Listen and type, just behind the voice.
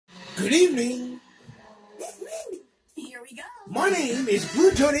Good evening. Here we go. My name is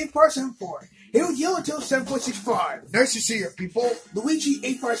Bluetoad 8574. Here with Yellowtoad 7465. Nice to see you, people. Luigi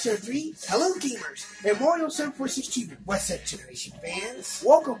 8573. Hello, gamers. And Mario 7462. What's that, generation fans?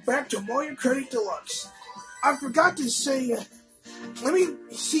 Welcome back to Mario Kart Deluxe. I forgot to say, let me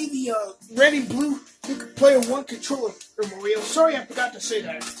see the red and blue. You can play on one controller, Mario. Sorry, I forgot to say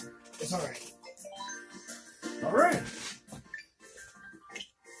that. It's alright. Alright.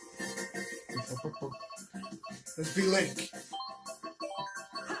 Let's be Link.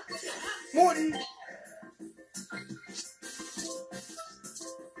 Morton.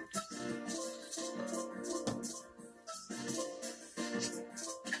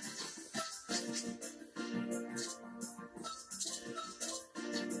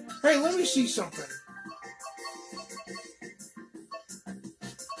 Hey, let me see something.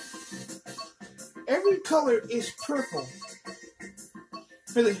 Every color is purple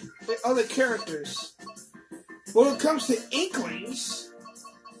for the other characters. When it comes to Inklings,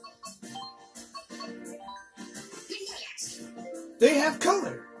 they have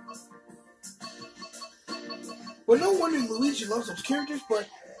color. Well, no wonder Luigi loves those characters, but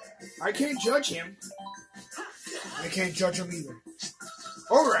I can't judge him. I can't judge him either.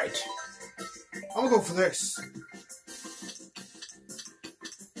 Alright. I'm gonna go for this.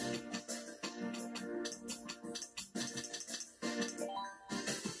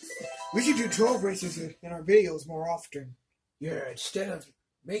 We should do 12 races in our videos more often. Yeah, instead of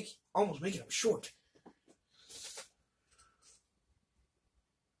almost making them short.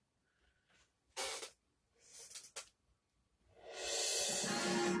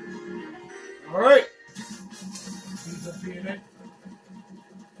 Alright.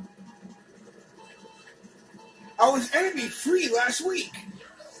 I was enemy free last week.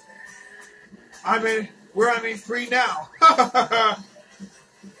 We're enemy free now.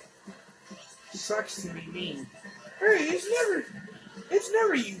 Sucks to be mean. Hey, it's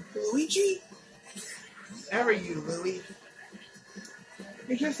never you, Luigi. Never you, Louie.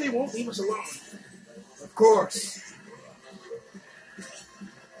 Because they won't leave us alone. Of course.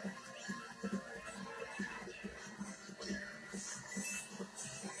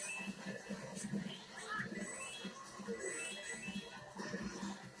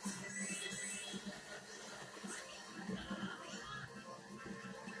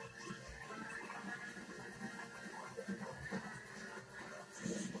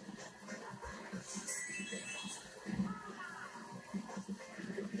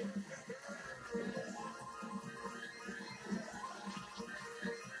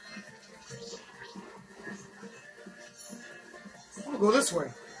 Go this way.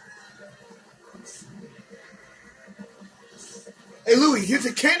 Hey, Louie, here's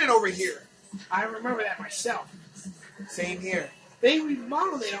a cannon over here. I remember that myself. Same here. They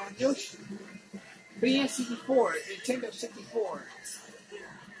remodeled it on Yoshi. But he has 64, Nintendo 64.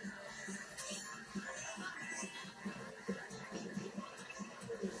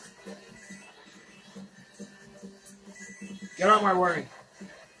 Get out of my way.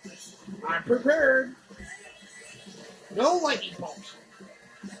 I'm prepared. No lightning bolts.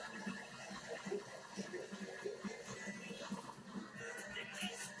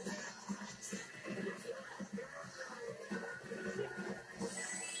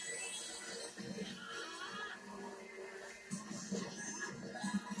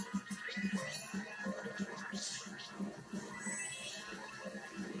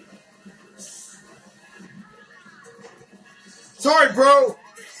 Sorry, bro.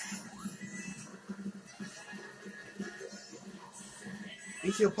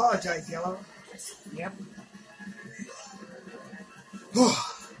 Need to apologize, Yellow. Yep.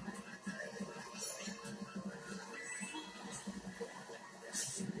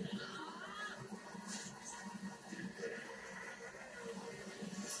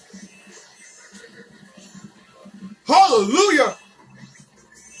 Hallelujah!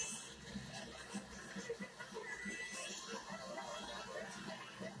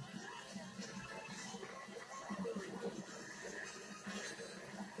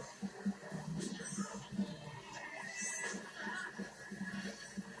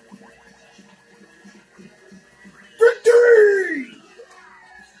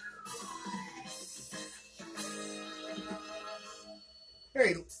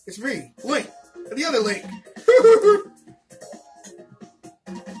 Hey, it's me, Link, and the other Link.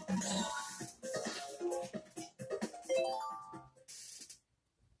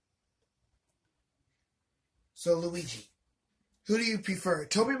 So, Luigi, who do you prefer,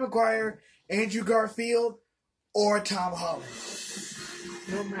 Tobey Maguire, Andrew Garfield, or Tom Holland?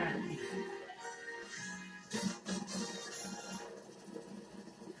 No matter.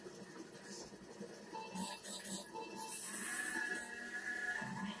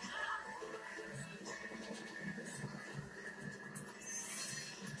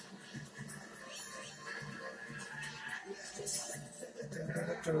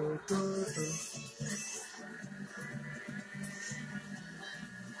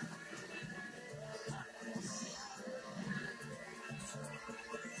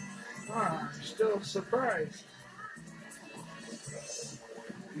 Ah, I'm still surprised.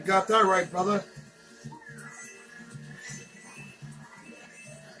 You got that right, brother.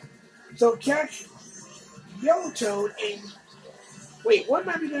 So catch Yellowtoad and wait, what am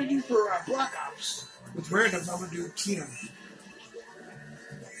I going to do for Black Ops? With randoms, I'm gonna do Kino.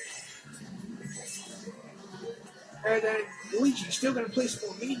 And then Luigi, you're still going to play some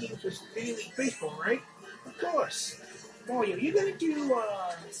more mini games with Mini League Baseball, right? Of course. Mario, you're going to do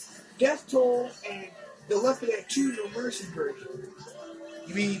Death Toll and the Left 4 Dead 2 No Mercy version.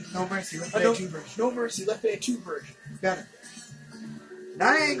 You mean No Mercy, Left 4 Dead 2 version? No Mercy, Left 4 Dead 2 version. Better.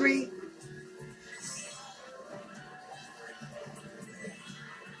 Not angry.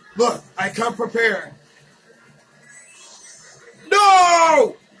 Look, I come prepared.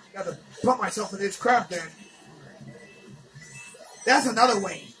 No! Gotta pump myself in this crap then. That's another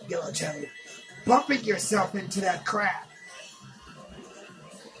way, Yellowtoad. Bumping yourself into that crap.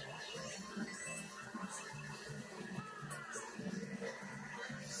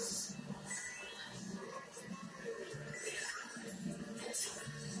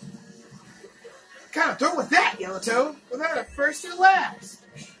 Kind of through with that, Yellowtoad. Without a first or last.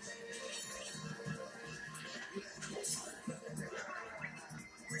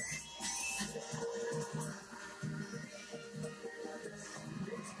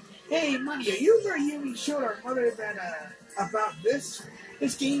 Hey, Mario, you remember you showed our mother that about this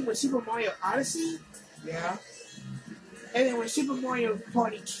game with Super Mario Odyssey? Yeah. And then when Super Mario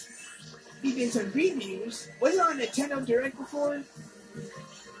Party, he did some reviews. Was it on Nintendo Direct before?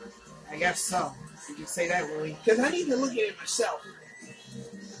 I guess so. You can say that, Willie. Because I need to look at it myself.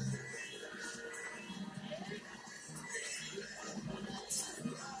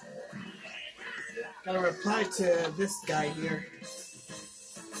 Gotta reply to this guy here.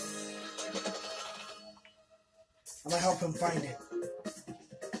 I'm gonna help him find it.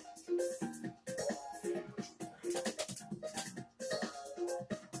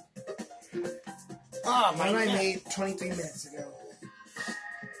 Ah, Mine I made 23 minutes ago.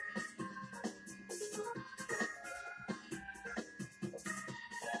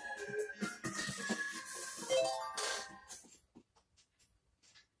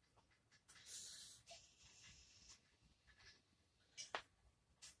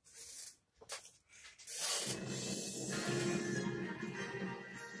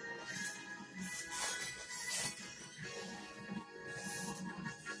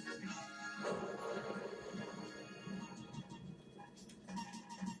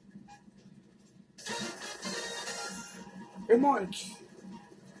 Hey, Mike.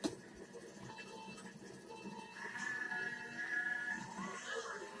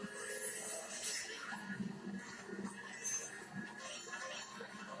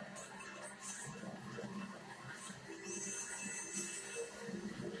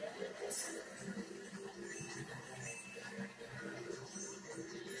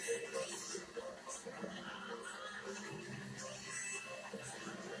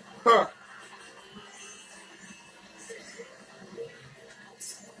 Huh.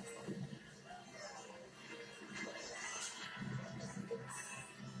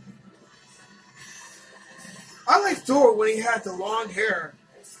 I like Thor when he had the long hair.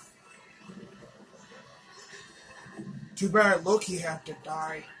 Too bad Loki had to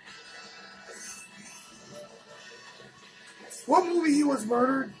die. What movie he was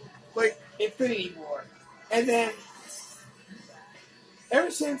murdered? Like Infinity War. And then,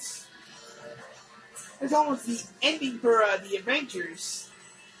 ever since, it's almost the ending for the Avengers,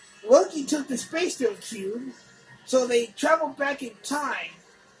 Loki took the Space Stone Cube, so they traveled back in time.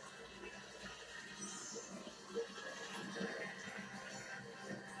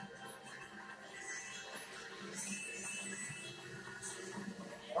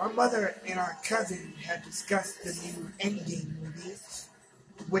 Our mother and our cousin had discussed the new Endgame movie,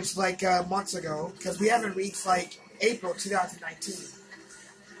 which months ago, because we haven't reached April 2019.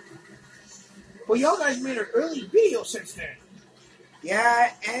 Well, y'all guys made an early video since then.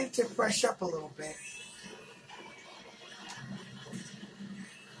 Yeah, and to fresh up a little bit.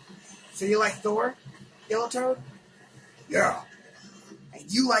 So you like Thor, Yellowtoad? Yeah. And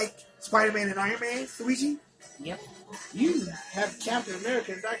you like Spider-Man and Iron Man, Luigi? Yep. You have Captain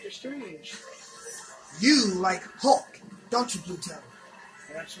America and Doctor Strange. You like Hulk, don't you, Pluto?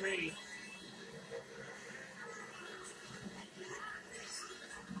 That's me.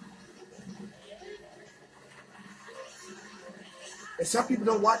 If some people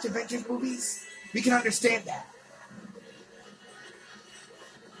don't watch Avengers movies, we can understand that.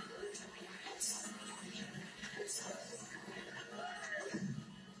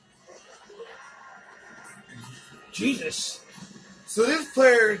 Jesus. So this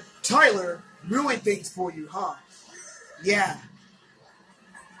player, Tyler, ruined things for you, huh? Yeah.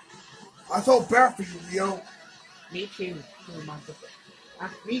 I felt bad for you, Leo. Me too, my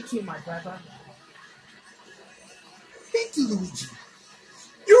brother. Me too, my brother. Thank you, Luigi.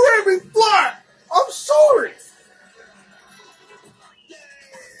 You made me flat! I'm sorry!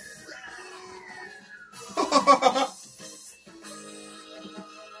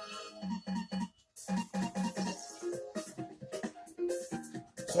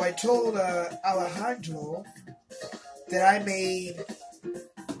 So I told Alejandro that I made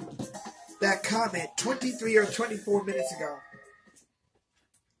that comment 23 or 24 minutes ago.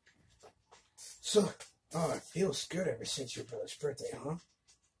 So, it feels good ever since your brother's birthday, huh?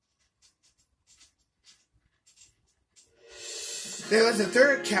 There was a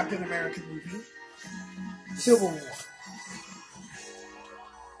third Captain America movie, Civil War.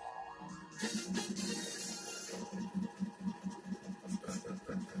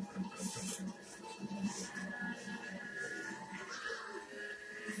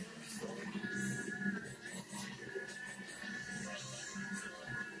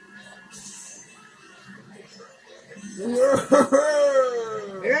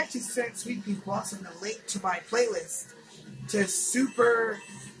 They actually sent Sweet Pea Blossom a link to my playlist to Super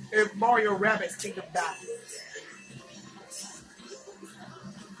Mario Rabbids Kingdom Battle.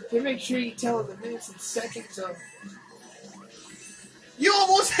 So make sure you tell the minutes and seconds of... You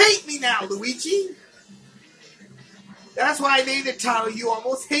almost hate me now, Luigi! That's why I named the title You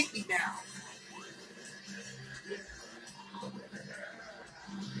Almost Hate Me Now.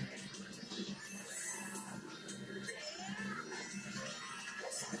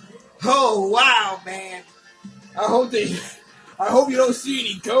 Oh, wow, man. I hope you don't see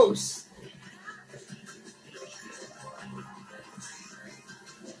any ghosts.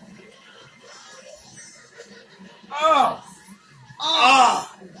 Oh!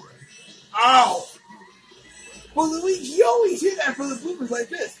 Ah! Ow! Well, Luigi, you always hear that from the bloopers like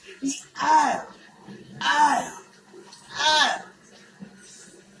this. Ow! Ow! Ow!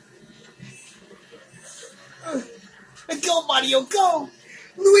 Go, Mario, go!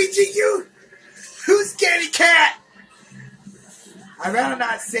 Luigi, you scaredy cat! I'd rather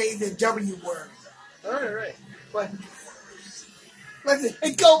not say the W word. Alright. But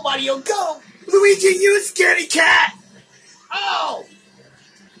let's go, Mario, go! Luigi, you scaredy cat! Ow!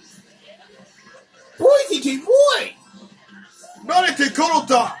 Boy, TJ, boy! Not a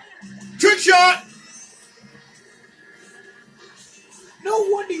Dakota! Trick shot! No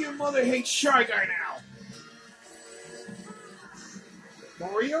wonder your mother hates Shy Guy now.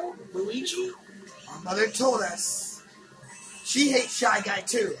 Mario? Luigi? Our mother told us she hates Shy Guy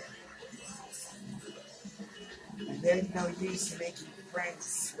too. And there's no use in making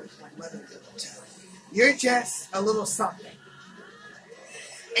friends with my mother, Yellowtoad. You're just a little something.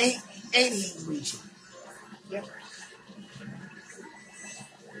 Ain't he, Luigi? Yep.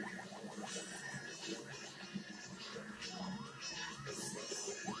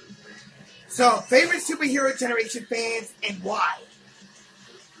 So, favorite superhero generation fans and why?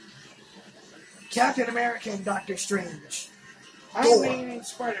 Captain America and Doctor Strange. Iron Man and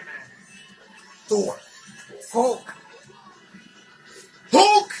Spider-Man. Thor. Hulk.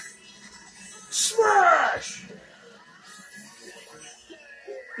 Hulk! Smash!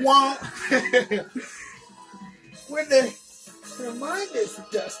 Wow. When the mind is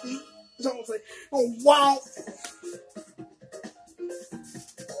dusty, it's almost like, oh, wow.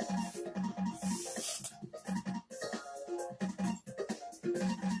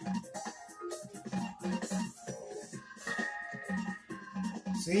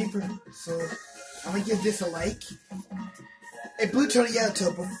 So I'm gonna give this a like. Hey, Blue Tony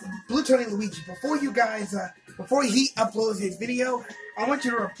Yellowtoad, Blue Tony Luigi, before he uploads his video, I want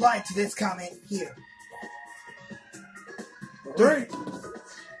you to reply to this comment here. Alright.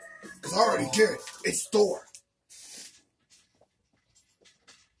 Because I already did. It's Thor.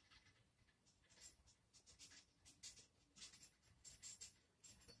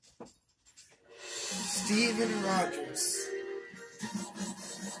 Steven Rogers.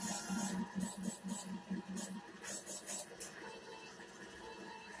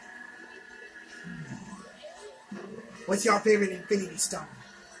 What's your favorite Infinity Stone?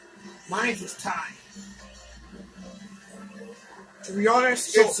 Mine's is time. To be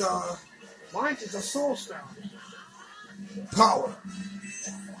honest, So- it's Mine's is a soul stone. power.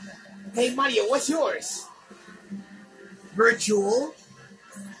 Hey, Mario, what's yours? Virtual.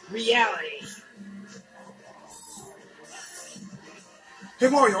 Reality. Hey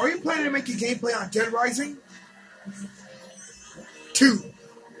Mario, are you planning to make a gameplay on Dead Rising 2?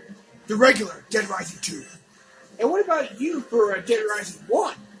 The regular Dead Rising 2. And what about you for Dead Rising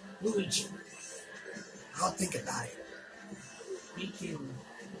 1, Luigi? I'll think about it. Me too.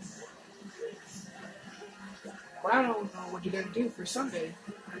 Well, I don't know what you're going to do for Sunday.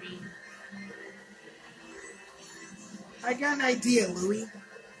 I mean, I got an idea, Louie.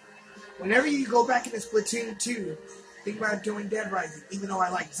 Whenever you go back into Splatoon 2, think about doing Dead Rising, even though I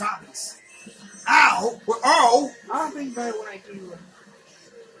like zombies. Ow! Oh! I'll think about it when I do.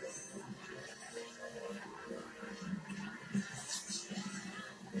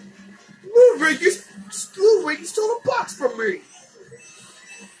 Luigi stole a box from me!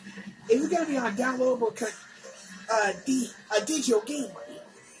 If you're going to be on a downloadable digital game,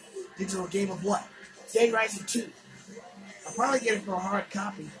 Digital game of what? Dead Rising 2. I'll probably get it for a hard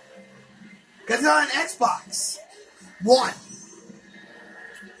copy. Because it's on Xbox One.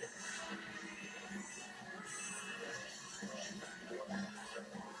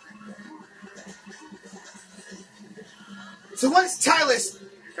 So once Tyler's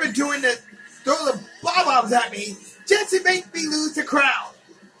doing the throw the bob-ombs at me, just to make me lose the crowd.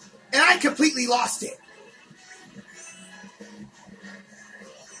 And I completely lost it.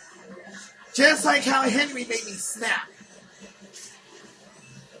 Just like how Henry made me snap.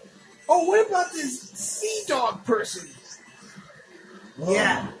 Oh, what about this Sea Dog person?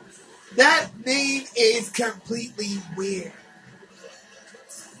 Yeah. That name is completely weird.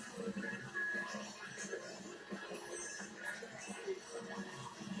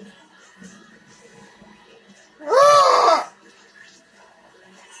 Ah!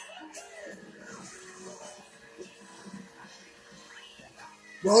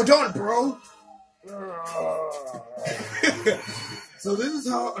 Well done, bro. So this is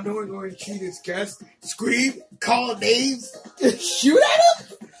how I know we're going to treat his guest. Scream, call names, shoot at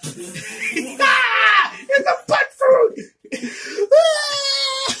him? It's a butt fruit!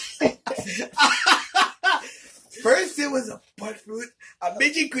 First it was a butt fruit, a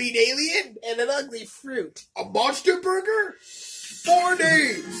midget green alien, and an ugly fruit. A monster burger? 4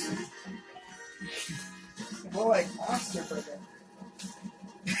 days! More like Monster Burger.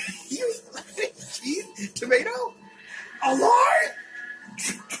 You eat cheese, tomato, a lard?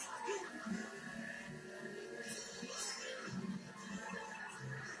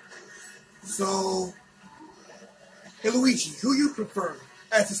 So, hey Luigi, who you prefer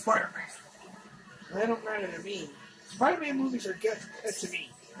as a Spider-Man? That don't matter to me. Spider-Man movies are good to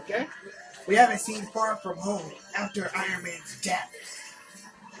me, okay? We haven't seen Far From Home after Iron Man's death.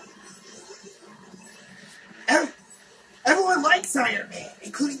 Everyone likes Iron Man,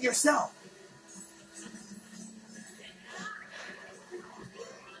 including yourself.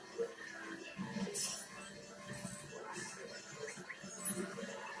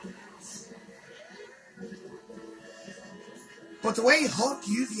 But the way Hulk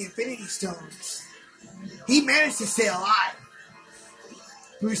used the Infinity Stones, he managed to stay alive.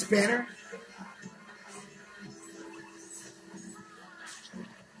 Bruce Banner?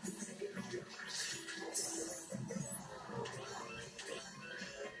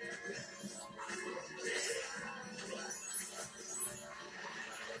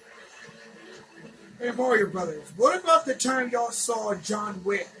 Hey Mario Brothers, what about the time y'all saw John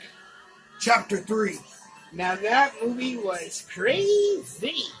Wick, Chapter 3? Now that movie was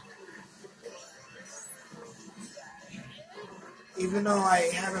crazy. Even though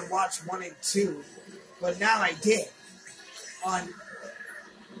I haven't watched 1 and 2, but now I did.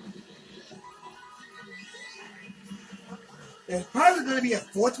 There's probably going to be a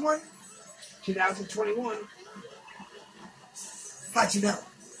 4th one. 2021. How'd you know?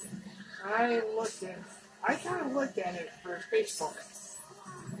 I kind of looked at it for Facebook.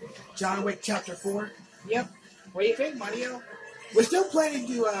 John Wick Chapter 4? Yep. What do you think, Mario? We're still planning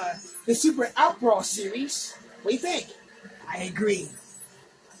to do the Super Outbrawl series. What do you think? I agree.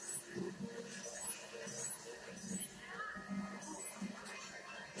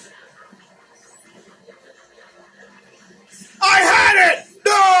 I had it!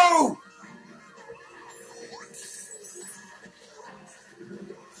 No!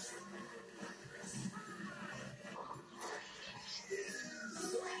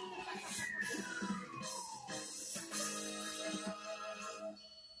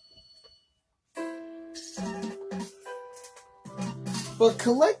 But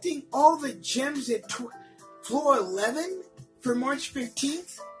collecting all the gems at floor 11 for March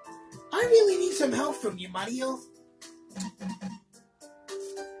 15th? I really need some help from you, Mario.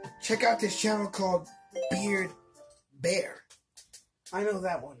 Check out this channel called Beard Bear. I know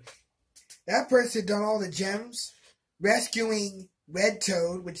that one. That person done all the gems, rescuing Red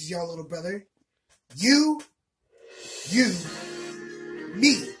Toad, which is your little brother. You,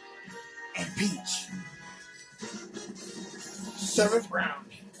 me, and Peach. 7th round.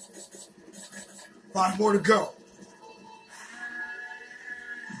 5 more to go.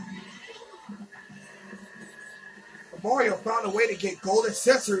 Mario found a way to get gold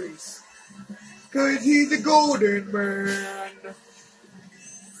accessories. 'Cause he's a golden man.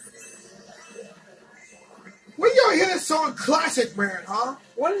 When y'all hear this song Classic Man, huh?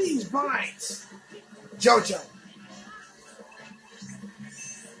 One of these vines. JoJo.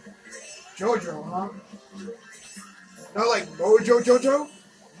 JoJo, huh? Not like Mojo JoJo?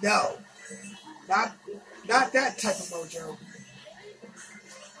 No. Not that type of Mojo.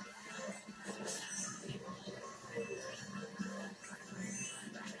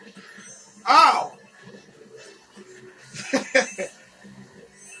 Ow!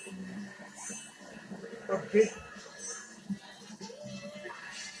 Okay.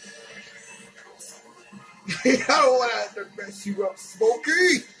 I don't want to mess you up,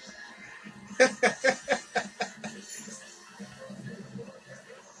 Smokey.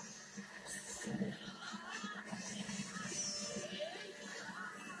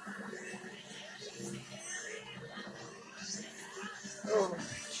 Oh.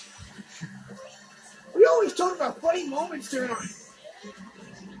 We always talk about funny moments during our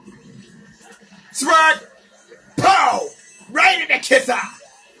smack, pow, right in the kisser.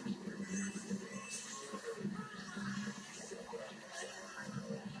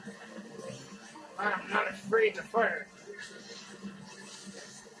 I'm not afraid to fire.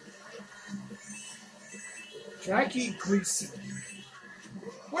 Jackie Gleason.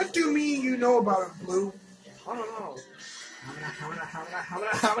 What do me and you know about him, Blue? I don't know.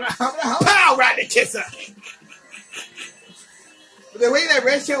 Pow! Right in the kisser! The way that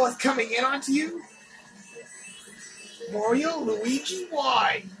red shell was coming in onto you? Mario, Luigi,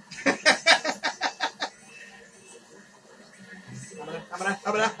 why?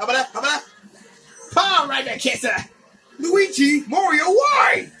 Pow! Right in the kisser! Luigi, Mario,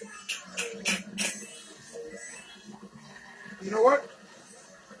 why? You know what?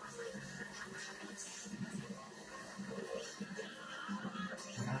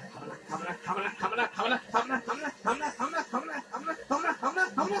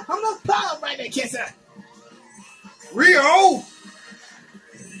 Pow! Right in the kisser! Rio!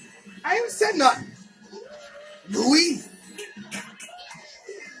 I haven't said nothing. Louis?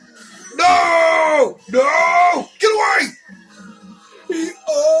 No! No! Get away!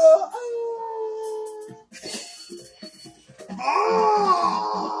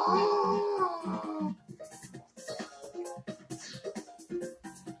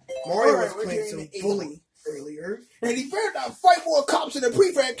 Mario was playing some bully earlier, and he better not fight more cops in the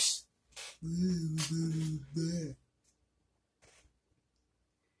prefects.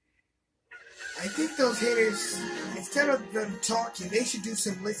 I think those haters, instead of them talking, they should do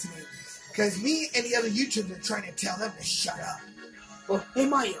some listening. Because me and the other YouTubers are trying to tell them to shut up. Well, hey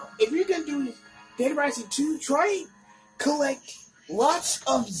Mario, if you're going to do Dead Rising 2, try collect lots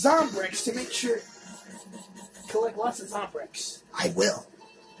of Zombricks to make sure. Collect lots of Zombricks. I will.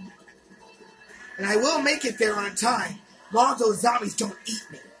 And I will make it there on time. As long as those zombies don't eat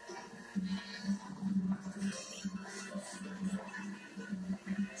me.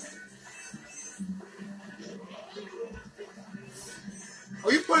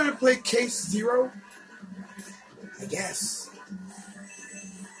 Are you planning to play Case Zero? I guess.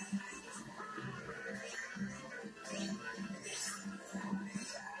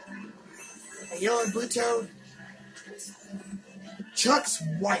 Hey, Yellow and Blue Toad. Chuck's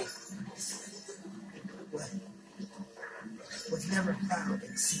wife was never found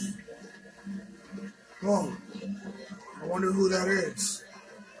and seen. Oh, I wonder who that is.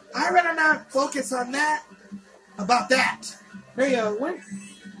 I'd rather not focus on that. About that. Hey, when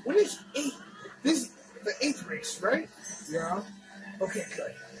is this is the 8th race, right? Yeah. Okay,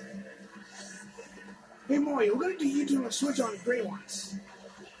 good. Hey, Mario, we're gonna do you doing a switch on the gray ones.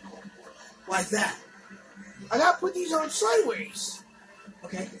 Like that. I gotta put these on sideways.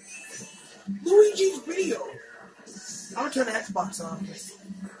 Okay. Luigi's video. I'm gonna turn the Xbox off.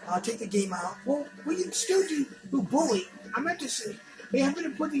 I'll take the game out. Well, we can still do bully. I meant to say, hey, I'm gonna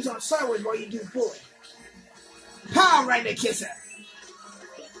put these on sideways while you do bully. Pow! Right in the kisser.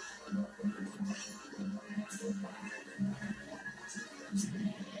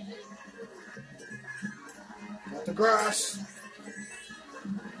 Got the grass.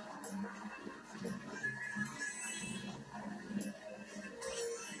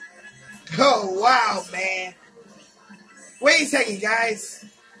 Oh, wow, man. Wait a second, guys.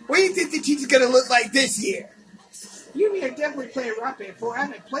 What do you think the teacher's gonna look like this year? You and me are definitely playing Rock Band 4. I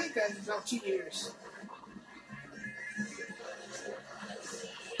haven't played that in about 2 years.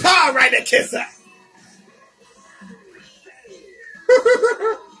 Pow! Right in the kisser.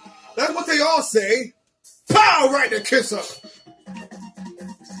 That's what they all say. Pow! Right in the kiss up.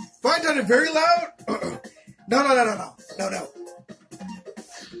 If I done it very loud? No.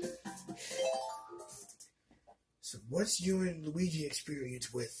 So what's you and Luigi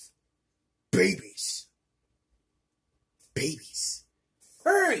experience with babies? Babies.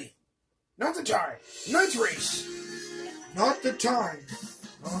 Hurry! Not the time. Night race. Not the time.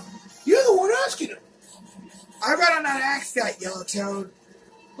 Huh? You're the one asking him. I'd rather not ask that, Yellowtoad.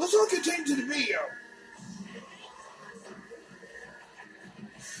 Let's all continue to the video.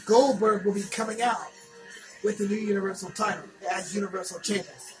 Goldberg will be coming out with the new Universal title as Universal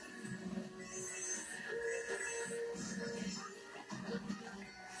Champion.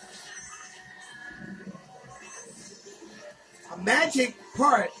 A magic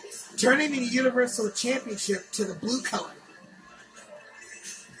part turning the Universal Championship to the blue color.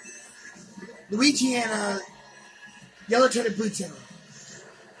 Luigi and Yellowtoad and Bluetoad.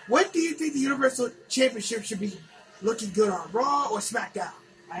 What do you think the Universal Championship should be looking good on, Raw or SmackDown?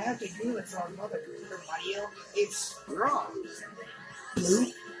 I have to agree with our mother, Mario. It's Raw.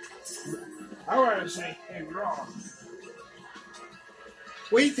 Blue? I want to say Raw.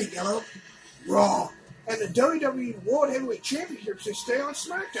 What do you think, Yellow? Raw. And the WWE World Heavyweight Championship should stay on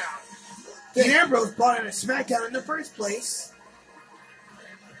SmackDown. The Ambrose bought it at SmackDown in the first place.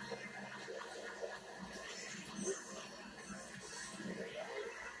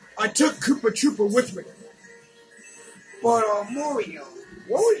 I took Koopa Troopa with me. But Mario,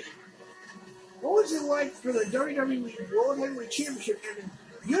 what was it like for the WWE World Heavyweight Championship and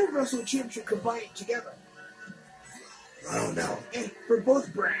the Universal Championship combined together? I don't know. And for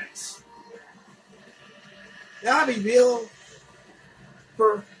both brands. That'll be real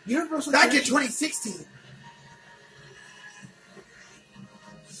for Universal back in 2016.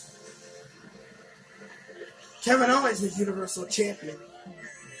 Kevin Owens was Universal Champion.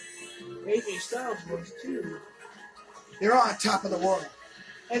 AJ Styles was too. They're on top of the world.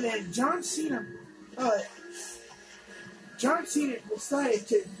 And then John Cena decided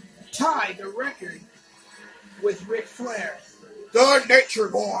to tie the record with Ric Flair. The Nature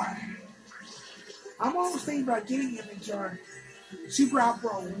Boy. I'm almost thinking about getting him into our Super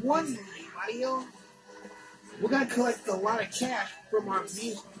Opera 1 movie, Mario. We're going to collect a lot of cash from our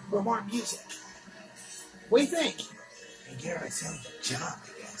music. What do you think? And get ourselves a job,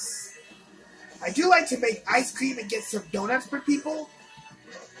 I guess. I do like to make ice cream and get some donuts for people.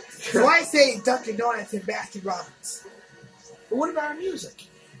 So I say Dunkin' Donuts and Baskin Robbins. But what about our music?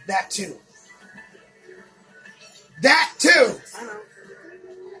 That too. I know.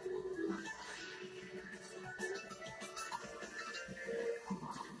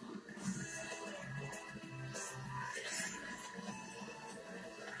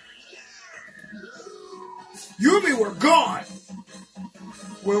 You and me were gone.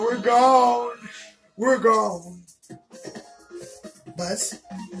 Well, we're gone. Buzz,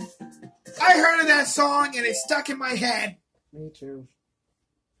 I heard of that song and it stuck in my head. Me too.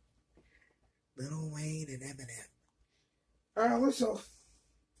 Lil Wayne and Eminem. Alright, let's go.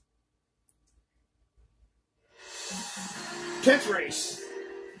 Pit race.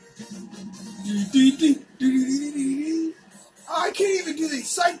 Oh, I can't even do the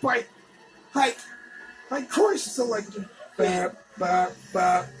sight bite hike. My chorus is selected. Bop, bop,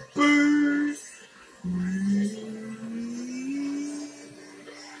 bop, boo.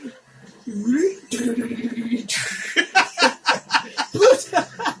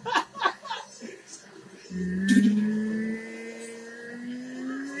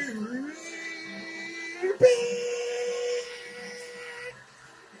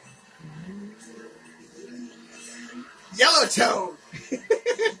 Yellowtoad.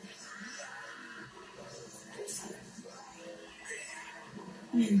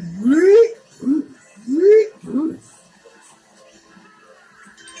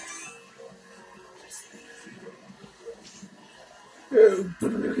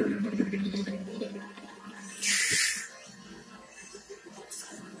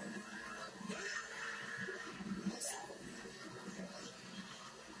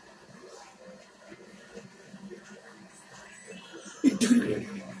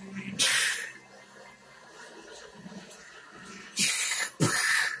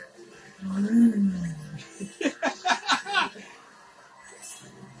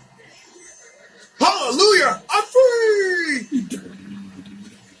 Hallelujah! I'm free!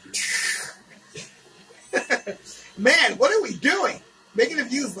 Man, what are we doing? Making the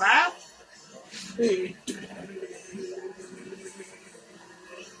viewers laugh?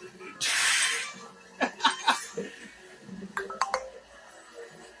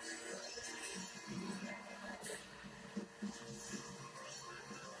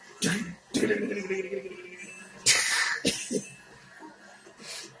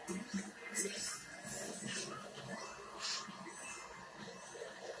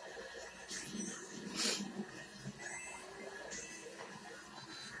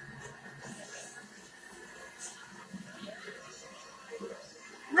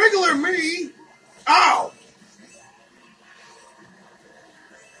 Regular me? Ow!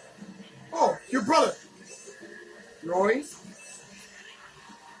 Oh, your brother. Roy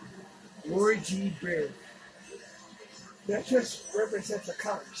G. Bear. That just represents the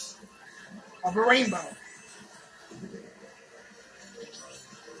colors of a rainbow.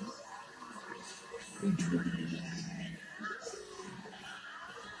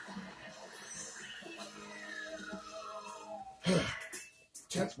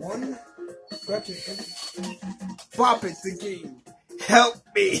 Just one. Bop it, the game. Help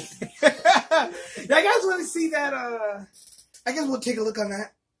me. Yeah, I guys want to see that? I guess we'll take a look on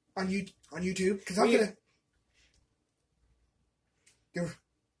that on YouTube because I'm gonna.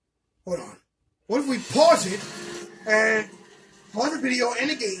 Hold on. What if we pause it and pause the video and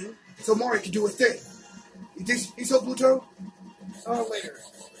the game so Mario can do a thing? You think so, Pluto? Later.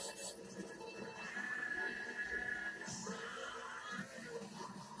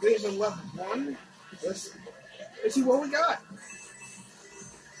 There's 11-1. Let's see what we got.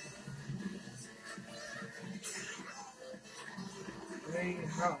 Main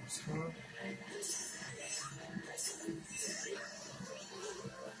house, huh?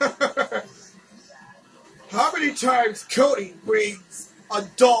 How many times Cody brings a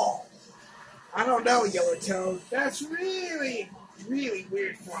doll? I don't know, Yellowtoad. That's really, really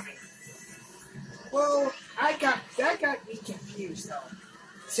weird for me. Well, that got me confused though.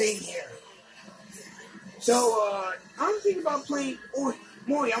 Same here. So, I'm thinking about playing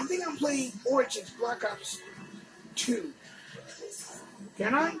Mori. I'm thinking I'm playing Origins Black Ops 2.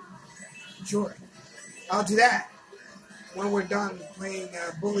 Can I? Sure. I'll do that when we're done playing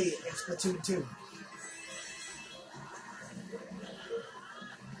Bully in Splatoon 2.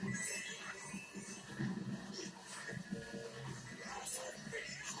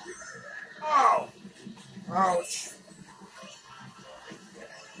 Oh! Ouch.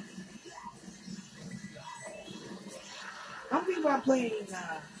 I'm thinking about playing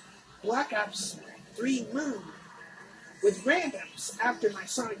Black Ops 3 Moon with randoms after my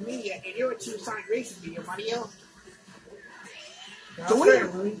Sonic Mania and your 2 Sonic Racing video, Mario. So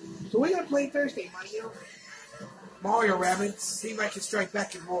we're gonna play Thursday, Mario. Mario Rabbids, see if I can strike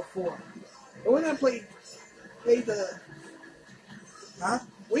back in World 4. But we're gonna play the... Huh?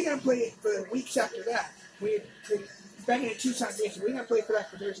 We're gonna play it for weeks after that. We're back in the 2 Sonic Racing. We're gonna play for that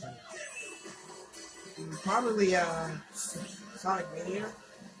for Thursday. Probably Sonic Mania.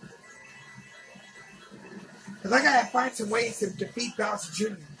 Because I gotta find some ways to defeat Bowser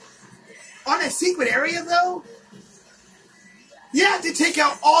Jr. On a secret area, though, you have to take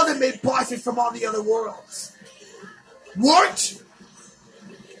out all the mid-bosses from all the other worlds. What?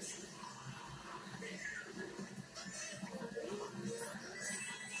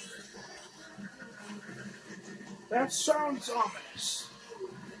 That sounds ominous.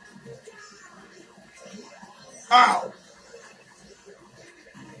 Ow!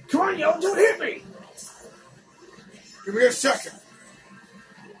 Come on, yo, don't hit me! Give me a second.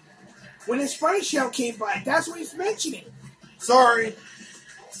 When his spy shell came by, that's what he's mentioning. Sorry.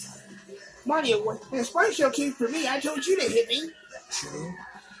 Mario, when the spy shell came for me, I told you to hit me. True.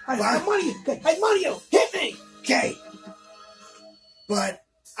 Hey, Mario, hit me! Okay. But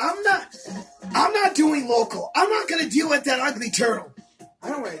I'm not doing local. I'm not gonna deal with that ugly turtle. I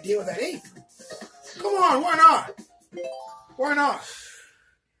don't want to deal with that either. Come on, why not? Why not?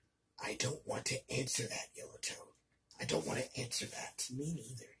 I don't want to answer that, Yellowtoad. I don't want to answer that. Me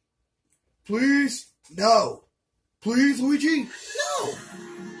neither. Please? No. Please, Luigi? No.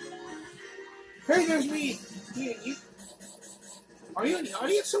 Hey, there's me. You. Are you in the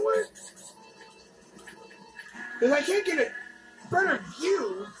audience somewhere? Because I can't get a better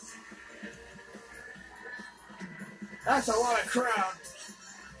view. That's a lot of crowd.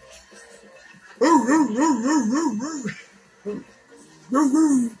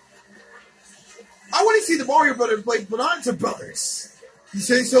 I want to see the Mario Brothers play Bonanza Brothers. You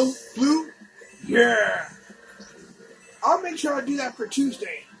say so, Blue? Yeah. I'll make sure I do that for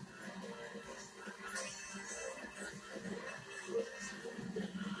Tuesday.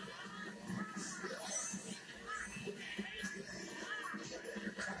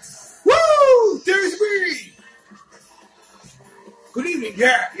 Woo! There's me! Good evening.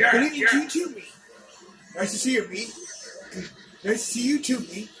 Yeah. Good evening to you too, me. Nice to see you, me. Nice to see you too,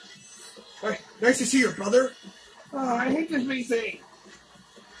 me. Nice to see your brother. Oh, I hate this mini thing.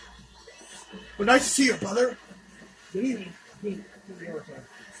 But nice to see your brother. Good evening.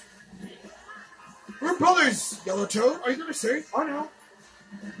 We're brothers, Yellowtoad. Are you gonna say? Oh no.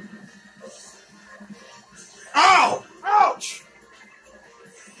 Ow! Ouch!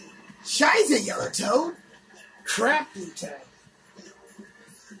 Scheiße, Yellowtoad. Crap, Lieutenant.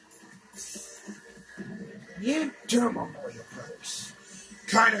 You Derma Mario Brothers.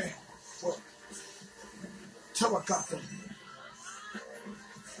 Kinda. Well, tell what got them.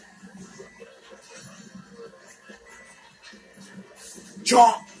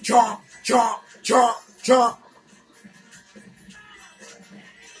 Chomp, chomp, chomp, chomp, chomp.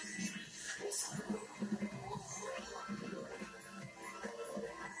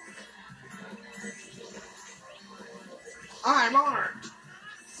 I'm armed.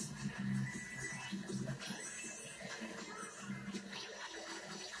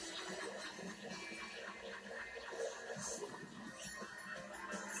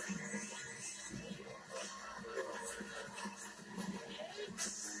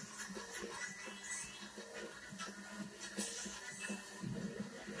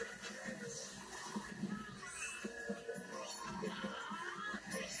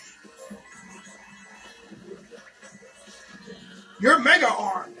 You're mega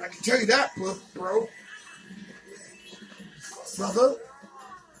armed. I can tell you that, bro. Brother.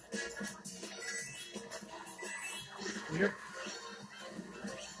 Here.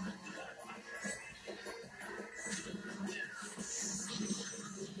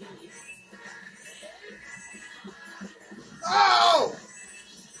 Oh!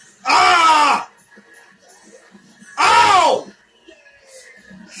 Ah! Ow!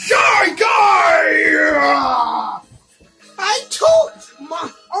 Shy guy!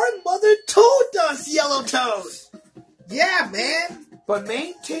 Our mother told us, Yellowtoad. Yeah, man. But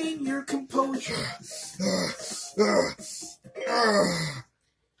maintain your composure. So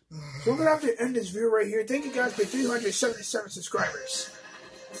we're gonna have to end this video right here. Thank you guys for 377 subscribers.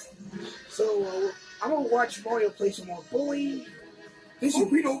 So I'm gonna watch Mario play some more bully.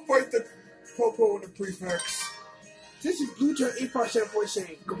 We don't fight the Popo and the prefects. This is Bluetoad 857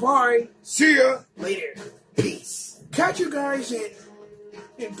 saying goodbye. See ya. Later. Peace. Catch you guys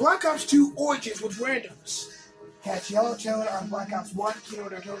in Black Ops 2 Origins with randoms. Catch Yellowtoad on Black Ops 1, Kino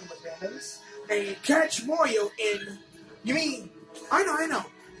with randoms. And catch Mario in... You mean... I know.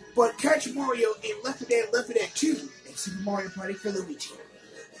 But catch Mario in Left 4 Dead, Left 4 Dead 2. And Super Mario Party for Luigi.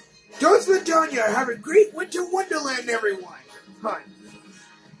 Those Vidania, have a great winter wonderland, everyone. Hi.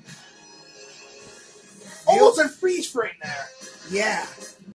 Almost a freeze frame there. Yeah.